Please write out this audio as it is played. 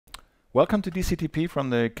Welcome to DCTP from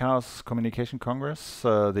the Chaos Communication Congress,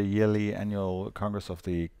 the yearly annual congress of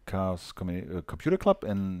the Chaos Computer Club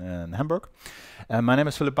in Hamburg. My name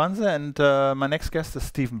is Philip Banse, and my next guest is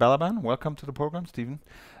Stephen Balaban. Welcome to the program, Stephen.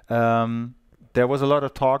 There was a lot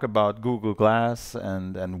of talk about Google Glass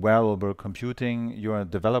and wearable computing. You're a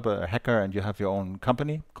developer, a hacker, and you have your own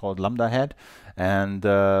company called Lambda Hat. And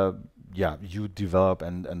yeah, you develop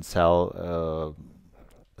and sell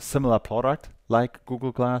similar product like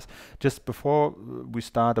Google Glass. Just before we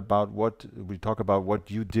start about what we talk about what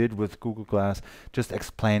you did with Google Glass, just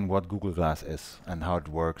explain what Google Glass is and how it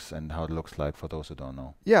works and how it looks like for those who don't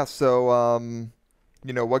know. Yeah, so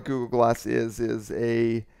you know what Google Glass is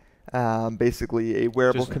a basically a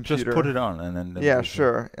wearable computer. Just put it on and then yeah,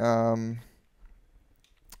 sure.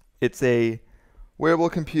 It's a wearable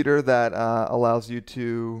computer that allows you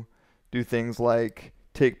to do things like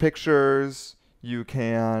take pictures. You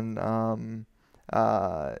can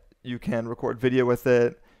record video with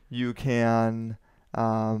it. You can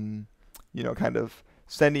you know, kind of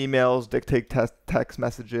send emails, dictate text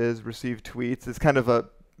messages, receive tweets. It's kind of a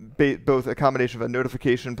both a combination of a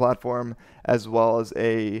notification platform as well as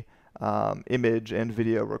a image and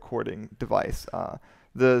video recording device.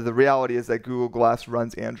 The reality is that Google Glass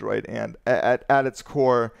runs Android, and at its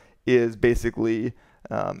core is basically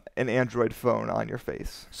an Android phone on your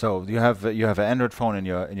face. So you have an Android phone in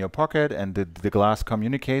your pocket, and the glass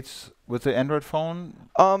communicates with the Android phone.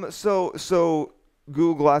 So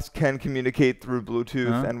Google Glass can communicate through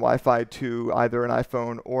Bluetooth and Wi-Fi to either an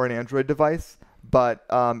iPhone or an Android device, but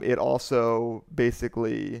it also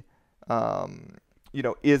basically you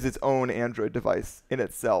know, is its own Android device in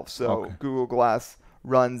itself. So Google Glass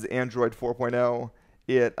runs Android 4.0.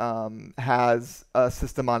 It has a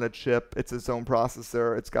system on a chip. It's its own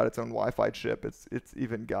processor. It's got its own Wi-Fi chip. It's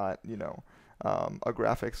even got, you know, a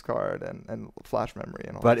graphics card and flash memory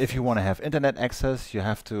and all. But if you want to have internet access, you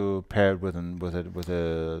have to pair it with a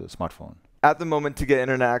smartphone. At the moment, to get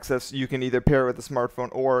internet access, you can either pair it with a smartphone,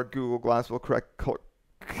 or Google Glass will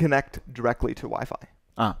connect directly to Wi-Fi.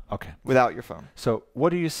 Ah, okay. Without your phone. So what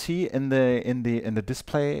do you see in the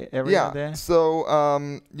display area there?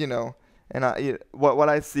 So you know. And what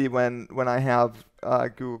I see when I have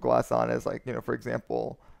Google Glass on is, like, you know, for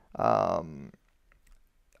example, I'll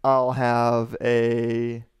have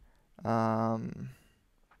a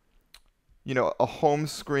you know, a home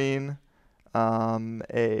screen,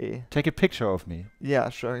 Take a picture of me. Yeah,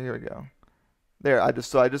 sure. Here we go. There, I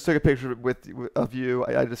just took a picture of you.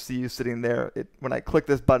 I just see you sitting there. When I click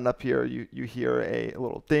this button up here, you hear a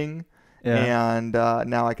little ding. Yeah. And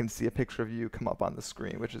now I can see a picture of you come up on the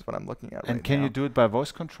screen, which is what I'm looking at right now. And can you do it by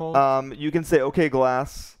voice control? You can say, "Okay,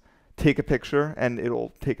 Glass, take a picture," and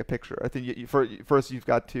it'll take a picture. I think first you've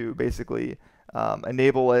got to basically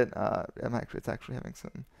enable it. It's actually having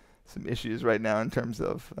some issues right now in terms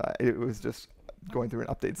of it was just going through an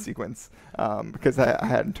update sequence because I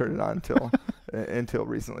hadn't turned it on until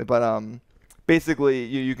recently. But basically,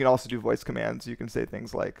 you can also do voice commands. You can say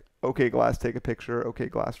things like, "Okay, Glass, take a picture. Okay,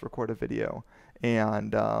 Glass, record a video."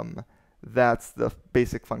 And that's the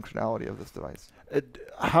basic functionality of this device.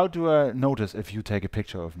 How do I notice if you take a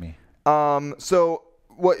picture of me? So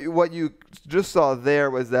what you just saw there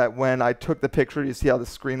was that when I took the picture, you see how the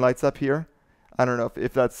screen lights up here? I don't know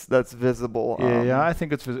if that's visible. Yeah, I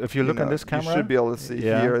think it's if you look on this camera, you should be able to see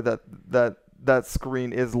here that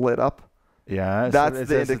screen is lit up. Yeah, that's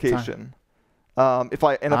the indication. If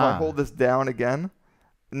I hold this down again,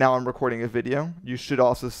 now I'm recording a video. You should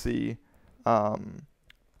also see. I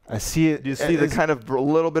see it. You see the kind of a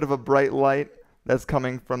little bit of a bright light that's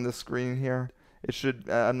coming from the screen here. It should.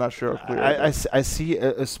 I'm not sure how clear. I see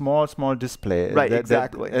a small display. Right,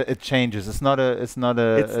 exactly. It changes. It's not a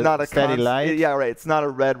steady light. Yeah, right. It's not a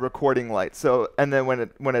red recording light. So, and then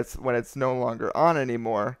when it's no longer on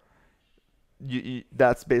anymore,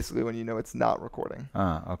 that's basically when you know it's not recording.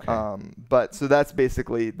 Ah, okay. But so that's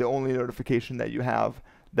basically the only notification that you have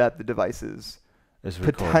that the device is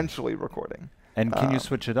potentially recording. And can you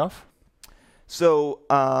switch it off? So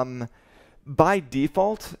by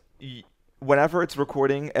default, whenever it's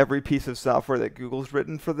recording, every piece of software that Google's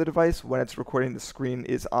written for the device, when it's recording, the screen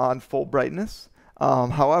is on full brightness.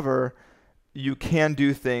 However, you can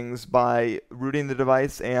do things by rooting the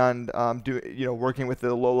device and working with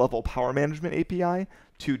the low-level power management API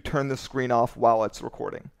to turn the screen off while it's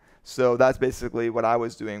recording. So that's basically what I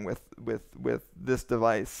was doing with this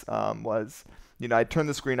device. I turned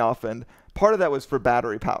the screen off, and part of that was for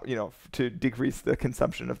battery power, to decrease the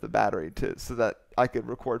consumption of the battery so that I could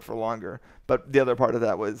record for longer. But the other part of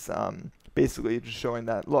that was basically just showing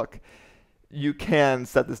that, look, you can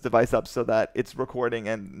set this device up so that it's recording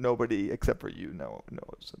and nobody except for you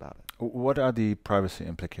knows about it. What are the privacy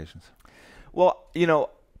implications? Well,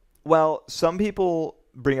 well, some people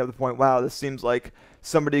bring up the point, wow, this seems like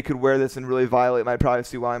somebody could wear this and really violate my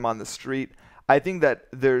privacy while I'm on the street. I think that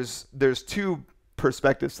there's two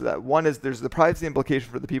perspectives to that. One is there's the privacy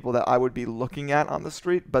implication for the people that I would be looking at on the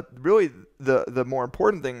street, but really the more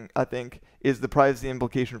important thing, I think, is the privacy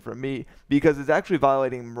implication for me, because it's actually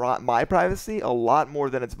violating my privacy a lot more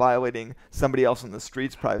than it's violating somebody else on the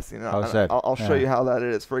street's privacy. And I'll show you how that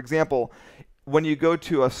is. For example, when you go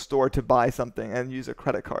to a store to buy something and use a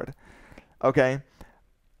credit card, okay,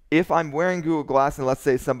 if I'm wearing Google Glass and let's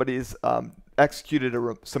say somebody's executed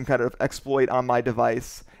some kind of exploit on my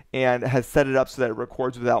device and has set it up so that it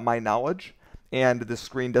records without my knowledge and the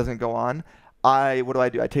screen doesn't go on,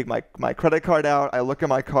 what do? I take my credit card out, I look at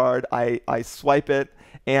my card, I swipe it,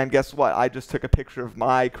 and guess what? I just took a picture of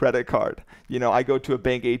my credit card. I go to a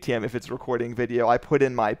bank ATM if it's recording video, I put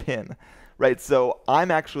in my PIN. Right, so I'm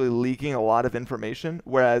actually leaking a lot of information,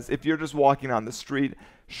 whereas if you're just walking on the street,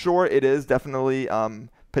 sure, it is definitely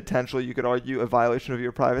potentially, you could argue, a violation of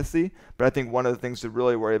your privacy, but I think one of the things to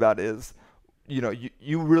really worry about is,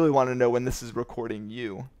 you really want to know when this is recording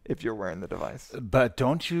you if you're wearing the device. But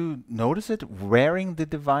don't you notice it wearing the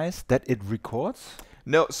device that it records?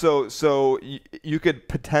 No, so you could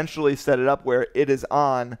potentially set it up where it is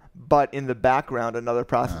on, but in the background another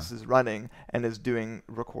process is running and is doing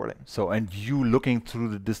recording. So, and you looking through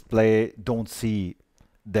the display don't see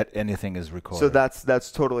that anything is recorded. So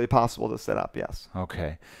that's totally possible to set up, yes.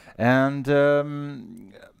 Okay. And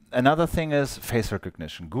another thing is face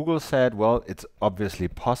recognition. Google said, well, it's obviously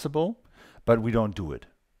possible, but we don't do it.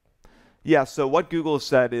 Yeah, so what Google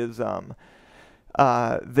said is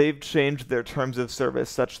they've changed their terms of service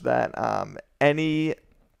such that any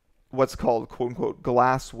what's called quote-unquote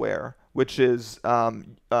glassware, which is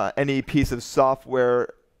any piece of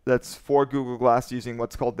software that's for Google Glass using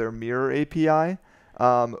what's called their Mirror API,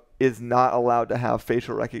 is not allowed to have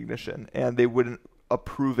facial recognition, and they wouldn't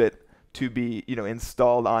approve it to be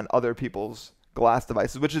installed on other people's Glass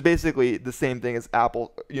devices, which is basically the same thing as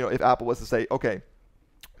Apple. If Apple was to say, okay,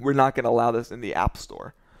 we're not going to allow this in the App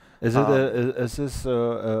Store. Is this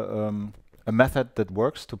a method that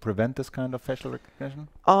works to prevent this kind of facial recognition?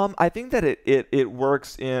 I think that it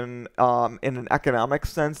works in an economic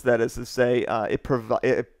sense. That is to say, it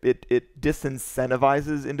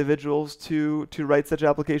disincentivizes individuals to write such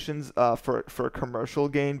applications for commercial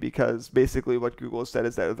gain, because basically what Google has said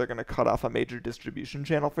is that they're going to cut off a major distribution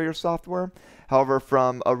channel for your software. However,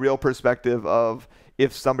 from a real perspective of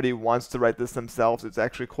if somebody wants to write this themselves, it's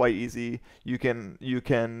actually quite easy. You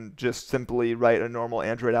can just simply write a normal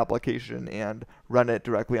Android application and run it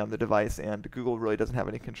directly on the device, and Google really doesn't have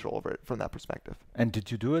any control over it from that perspective. And did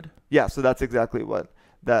you do it? Yeah, so that's exactly what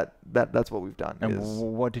that's what we've done. And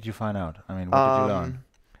what did you find out? I mean, what did you learn?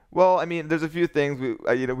 Well, I mean, there's a few things. We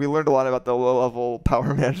learned a lot about the low-level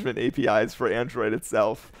power management APIs for Android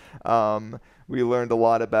itself. We learned a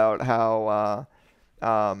lot about how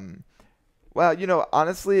well,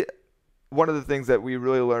 honestly, one of the things that we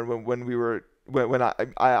really learned when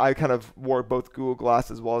I kind of wore both Google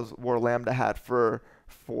Glass as well as wore Lambda Hat for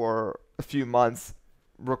a few months,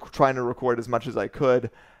 trying to record as much as I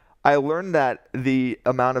could, I learned that the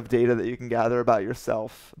amount of data that you can gather about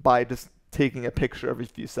yourself by just taking a picture every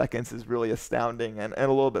few seconds is really astounding and a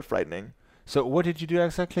little bit frightening. So what did you do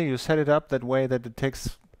exactly? You set it up that way that it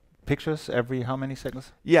takes pictures every how many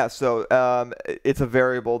seconds? Yeah, so it's a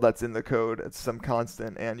variable that's in the code. It's some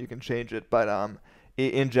constant, and you can change it. But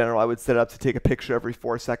in general, I would set it up to take a picture every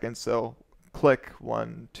 4 seconds. So click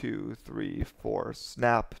 1, 2, 3, 4,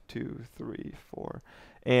 snap 2, 3, 4,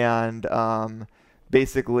 and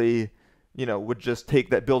basically, would just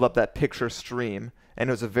build up that picture stream. And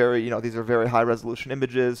it was a very, these are very high resolution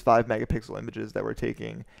images, 5 megapixel images that we're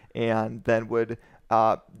taking, and then would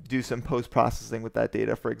do some post-processing with that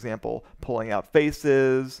data. For example, pulling out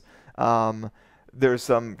faces. There's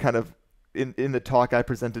some kind of, in the talk I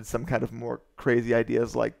presented some kind of more crazy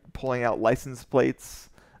ideas like pulling out license plates.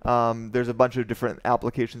 There's a bunch of different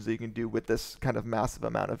applications that you can do with this kind of massive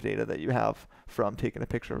amount of data that you have from taking a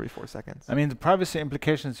picture every 4 seconds. I mean, the privacy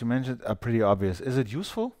implications you mentioned are pretty obvious. Is it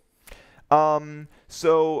useful?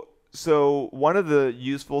 So one of the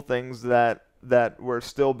useful things that we're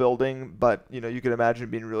still building, but you can imagine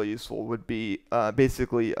being really useful, would be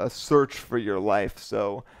basically a search for your life.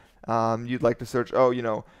 So you'd like to search,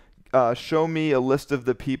 show me a list of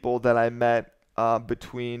the people that I met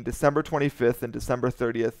between December 25th and December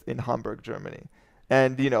 30th in Hamburg, Germany.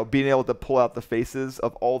 and being able to pull out the faces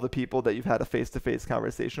of all the people that you've had a face-to-face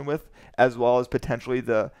conversation with, as well as potentially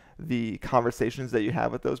the conversations that you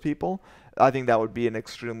have with those people. I think that would be an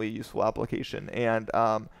extremely useful application. And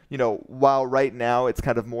while right now it's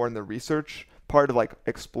kind of more in the research part of like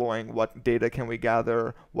exploring what data can we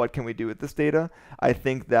gather, what can we do with this data, I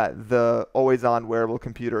think that the always-on wearable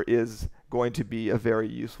computer is going to be a very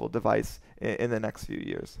useful device in the next few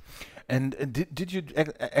years. And did you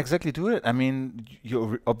exactly do it? I mean,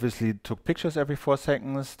 you obviously took pictures every 4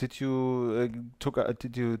 seconds. Did you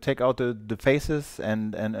did you take out the faces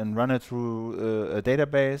and run it through a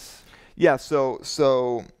database? Yeah.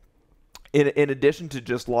 So in addition to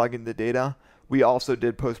just logging the data, we also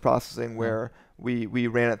did post-processing where we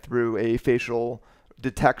ran it through a facial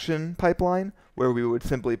detection pipeline where we would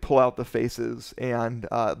simply pull out the faces and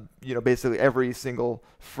basically every single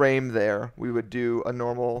frame there we would do a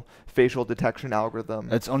normal facial detection algorithm.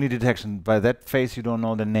 It's only detection. By that face you don't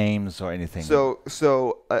know the names or anything. So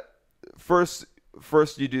first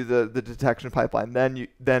you do the detection pipeline,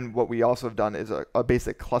 then what we also have done is a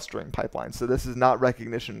basic clustering pipeline. So this is not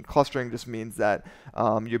recognition. Clustering just means that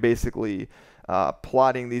you're basically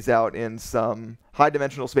plotting these out in some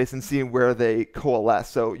high-dimensional space and seeing where they coalesce.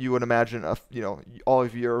 So you would imagine, all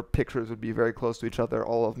of your pictures would be very close to each other.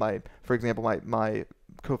 All of for example, my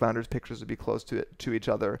co-founders' pictures would be close to each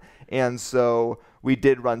other. And so we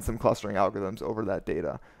did run some clustering algorithms over that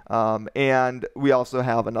data. And we also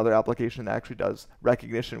have another application that actually does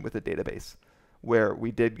recognition with a database, where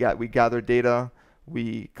we gathered data,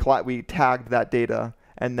 we tagged that data,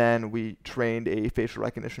 and then we trained a facial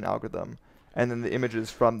recognition algorithm. And then the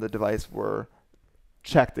images from the device were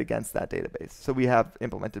checked against that database. So we have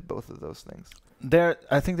implemented both of those things.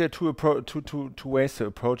 I think there are two ways to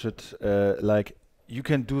approach it. Like you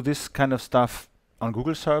can do this kind of stuff on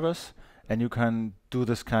Google servers, and you can do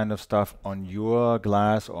this kind of stuff on your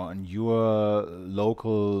glass or on your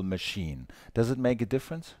local machine. Does it make a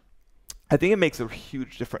difference? I think it makes a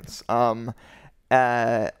huge difference.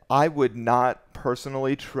 I would not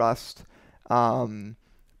personally trust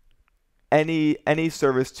any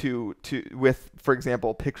service with, for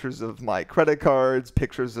example, pictures of my credit cards,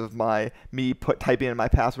 pictures of me typing in my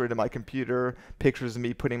password in my computer, pictures of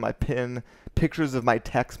me putting my PIN, pictures of my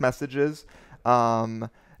text messages.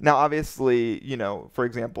 Now, obviously, for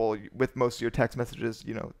example, with most of your text messages,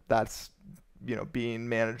 that's being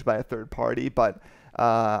managed by a third party. But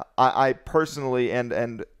I personally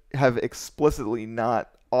and have explicitly not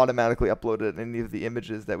automatically uploaded any of the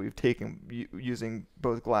images that we've taken using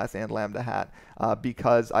both Glass and Lambda Hat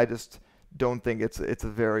because I just don't think it's a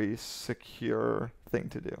very secure thing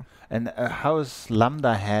to do. And how is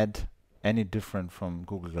Lambda Hat any different from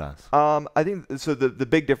Google Glass? I think so. The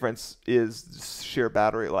big difference is sheer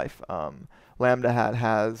battery life. Lambda Hat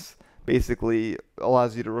basically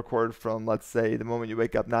allows you to record from, let's say, the moment you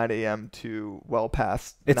wake up 9 a.m. to well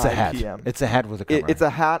past 9 p.m. It's a hat with a camera. It's a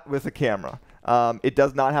hat with a camera. It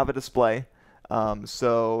does not have a display,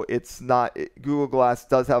 so it's not. Google Glass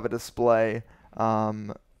does have a display.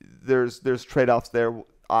 There's trade-offs there.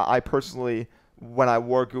 I personally, when I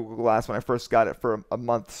wore Google Glass, when I first got it for a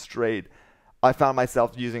month straight, I found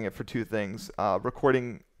myself using it for two things: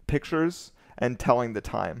 recording pictures and telling the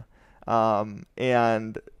time.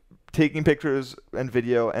 And taking pictures and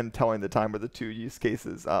video and telling the time are the two use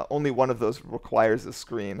cases. Only one of those requires a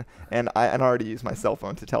screen, and I already use my cell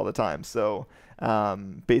phone to tell the time. So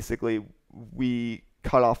basically, we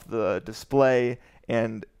cut off the display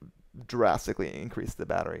and drastically increased the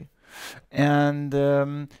battery. And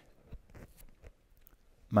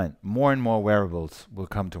more and more wearables will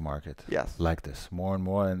come to market. Yes. Like this, more and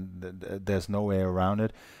more, and there's no way around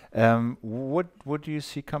it. What do you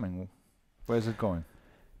see coming? Where is it going?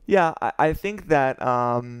 Yeah, I think that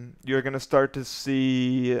you're going to start to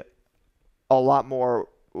see a lot more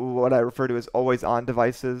what I refer to as always-on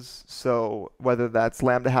devices. So whether that's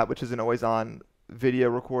Lambda Hat, which is an always-on video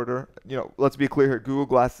recorder. Let's be clear here. Google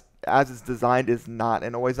Glass, as it's designed, is not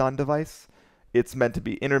an always-on device. It's meant to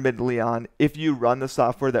be intermittently on. If you run the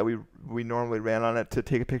software that we normally ran on it to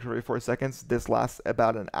take a picture every 4 seconds, this lasts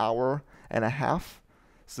about an hour and a half.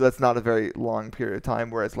 So that's not a very long period of time,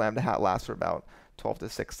 whereas Lambda Hat lasts for about 12 to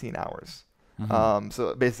 16 hours. Mm-hmm.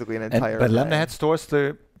 So basically an entire But Lambda Hat stores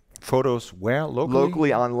the photos where? Locally?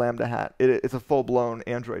 Locally on Lambda Hat. It's a full-blown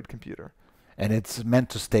Android computer. And it's meant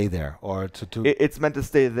to stay there, or It's meant to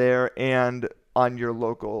stay there and on your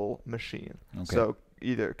local machine. Okay. So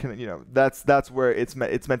either that's where it's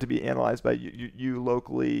meant to be analyzed by you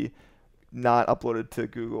locally, not uploaded to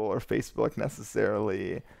Google or Facebook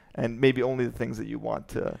necessarily, and maybe only the things that you want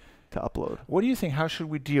to to upload. What do you think? How should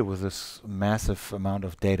we deal with this massive amount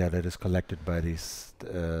of data that is collected by these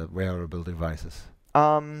wearable devices?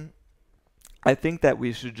 I think that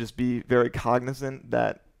we should just be very cognizant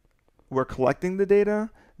that we're collecting the data,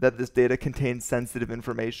 that this data contains sensitive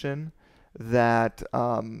information, that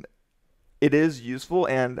it is useful,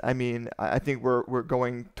 and I mean, I think we're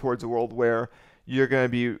going towards a world where you're going to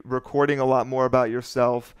be recording a lot more about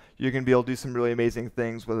yourself. You're going to be able to do some really amazing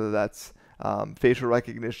things, whether that's facial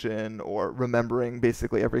recognition or remembering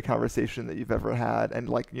basically every conversation that you've ever had, and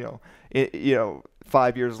like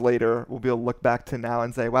 5 years later, we'll be able to look back to now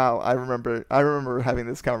and say, wow, I remember having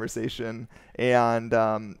this conversation. And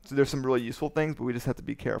so there's some really useful things, but we just have to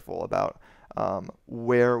be careful about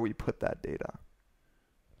where we put that data.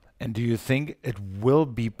 And do you think it will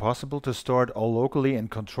be possible to store it all locally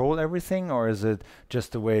and control everything, or is it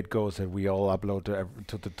just the way it goes that we all upload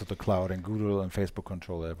to the cloud and Google and Facebook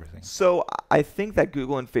control everything? So I think that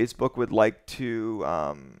Google and Facebook would like to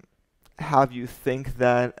have you think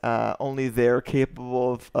that only they're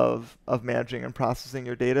capable of managing and processing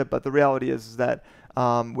your data, but the reality is that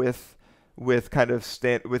with kind of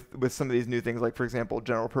with some of these new things, like for example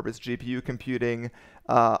general purpose GPU computing,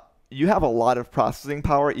 you have a lot of processing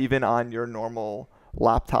power even on your normal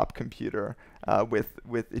laptop computer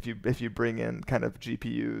if you bring in kind of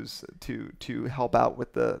GPUs to help out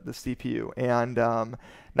with the CPU, and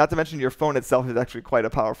not to mention your phone itself is actually quite a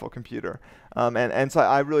powerful computer, and so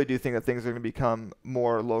I really do think that things are going to become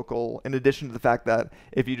more local, in addition to the fact that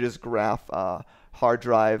if you just graph hard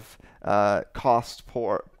drive cost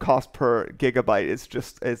per gigabyte, it's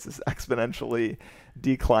this exponentially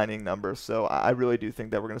declining number. So I really do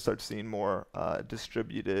think that we're going to start seeing more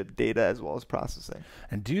distributed data as well as processing.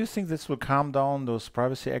 And do you think this will calm down those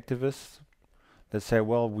privacy activists that say,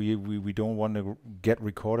 well, we don't want to get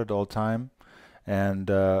recorded all the time, and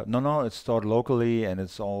no, it's stored locally and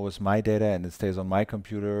it's always my data and it stays on my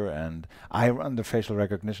computer and I run the facial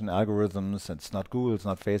recognition algorithms, it's not Google, it's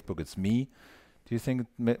not Facebook, it's me. Do you think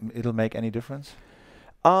it'll make any difference?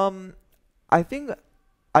 I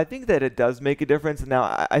think that it does make a difference.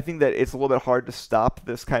 Now, I think that it's a little bit hard to stop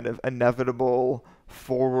this kind of inevitable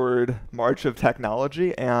forward march of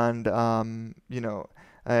technology, and in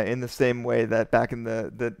the same way that back in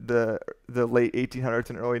the late 1800s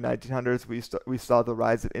and early 1900s, we saw the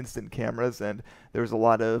rise of instant cameras, and there was a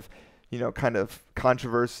lot of kind of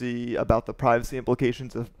controversy about the privacy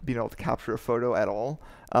implications of being able to capture a photo at all.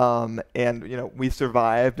 And we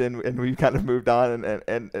survived, and we kind of moved on,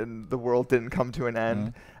 and the world didn't come to an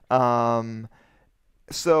end.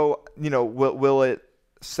 So will it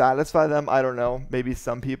satisfy them? I don't know. Maybe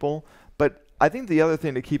some people. But I think the other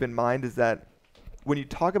thing to keep in mind is that when you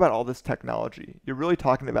talk about all this technology, you're really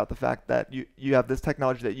talking about the fact that you have this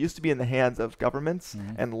technology that used to be in the hands of governments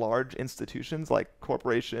and large institutions like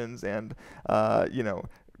corporations and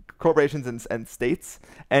corporations and states,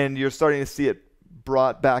 and you're starting to see it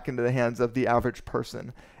brought back into the hands of the average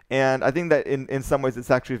person. And I think that in some ways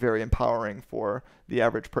it's actually very empowering for the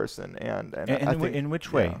average person. And I think, in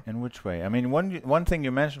which way? In which way? I mean, one thing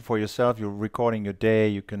you mentioned for yourself, you're recording your day.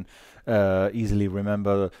 You can easily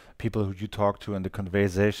remember people who you talk to and the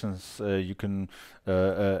conversations. You can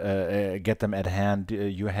get them at hand.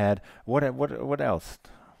 You had what else?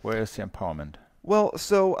 Where is the empowerment? Well,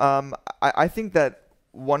 so I think that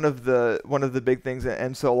one of the big things,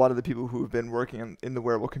 and so a lot of the people who have been working in the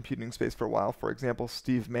wearable computing space for a while, for example,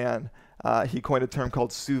 Steve Mann, he coined a term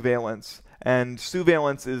called surveillance. And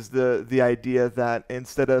surveillance is the idea that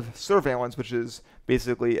instead of surveillance, which is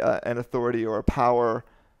basically an authority or a power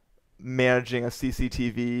managing a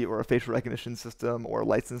CCTV or a facial recognition system or a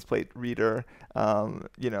license plate reader,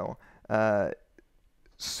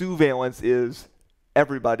 surveillance is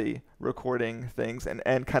everybody recording things,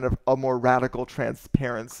 and kind of a more radical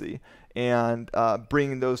transparency, and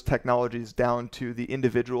bringing those technologies down to the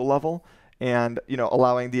individual level, and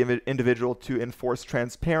allowing the individual to enforce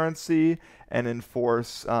transparency and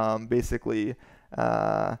enforce basically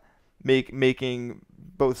making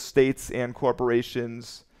both states and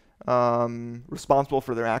corporations responsible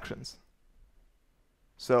for their actions.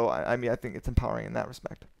 So I mean, I think it's empowering in that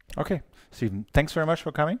respect. Okay, Stephen, thanks very much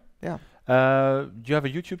for coming. Yeah. Do you have a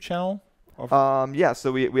YouTube channel? Yeah,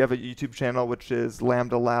 so we have a YouTube channel, which is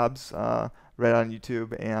Lambda Labs, right on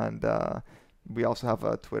YouTube, and we also have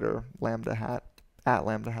a Twitter, Lambda Hat,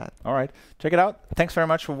 @Lambda Hat. All right, check it out. Thanks very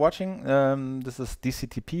much for watching. This is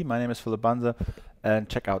DCTP. My name is Philip Banse, and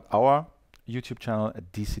check out our YouTube channel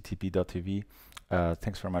at dctp.tv.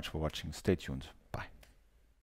 Thanks very much for watching. Stay tuned.